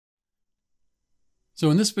So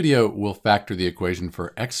in this video, we'll factor the equation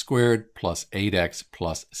for x squared plus 8x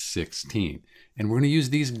plus 16. And we're going to use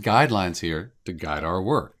these guidelines here to guide our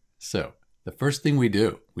work. So the first thing we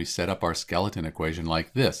do, we set up our skeleton equation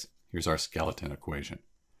like this. Here's our skeleton equation.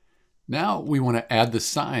 Now we want to add the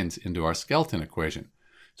signs into our skeleton equation.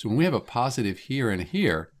 So when we have a positive here and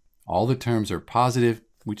here, all the terms are positive.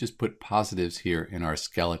 We just put positives here in our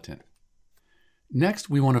skeleton. Next,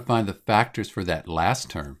 we want to find the factors for that last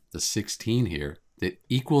term, the 16 here, that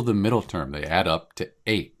equal the middle term. They add up to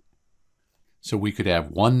 8. So we could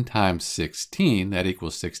have 1 times 16, that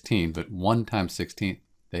equals 16, but 1 times 16,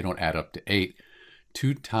 they don't add up to 8.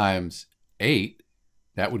 2 times 8,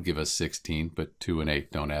 that would give us 16, but 2 and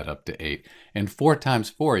 8 don't add up to 8. And 4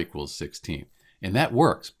 times 4 equals 16. And that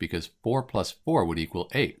works because 4 plus 4 would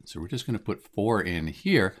equal 8. So we're just going to put 4 in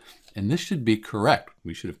here, and this should be correct.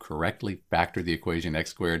 We should have correctly factored the equation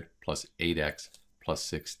x squared plus 8x plus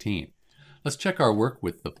 16. Let's check our work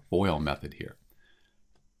with the FOIL method here.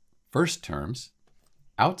 First terms,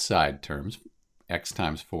 outside terms, x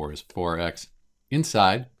times 4 is 4x.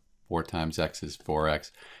 Inside, 4 times x is 4x.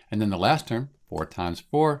 And then the last term, 4 times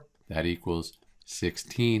 4, that equals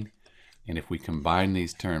 16. And if we combine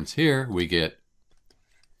these terms here, we get,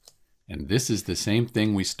 and this is the same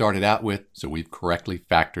thing we started out with, so we've correctly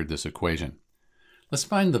factored this equation. Let's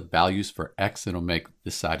find the values for x that'll make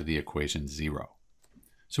this side of the equation 0.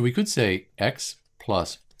 So we could say x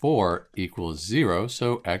plus 4 equals 0,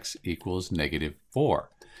 so x equals negative 4.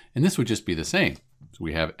 And this would just be the same. So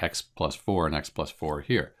we have x plus 4 and x plus 4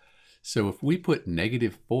 here. So if we put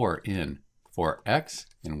negative 4 in for x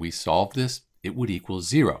and we solve this, it would equal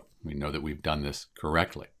 0. We know that we've done this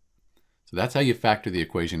correctly. So that's how you factor the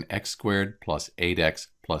equation x squared plus 8x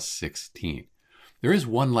plus 16. There is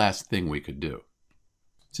one last thing we could do.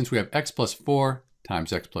 Since we have x plus 4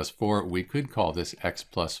 times x plus 4, we could call this x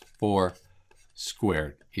plus 4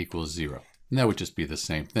 squared equals 0. And that would just be the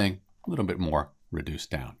same thing, a little bit more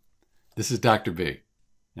reduced down. This is Dr. B,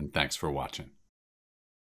 and thanks for watching.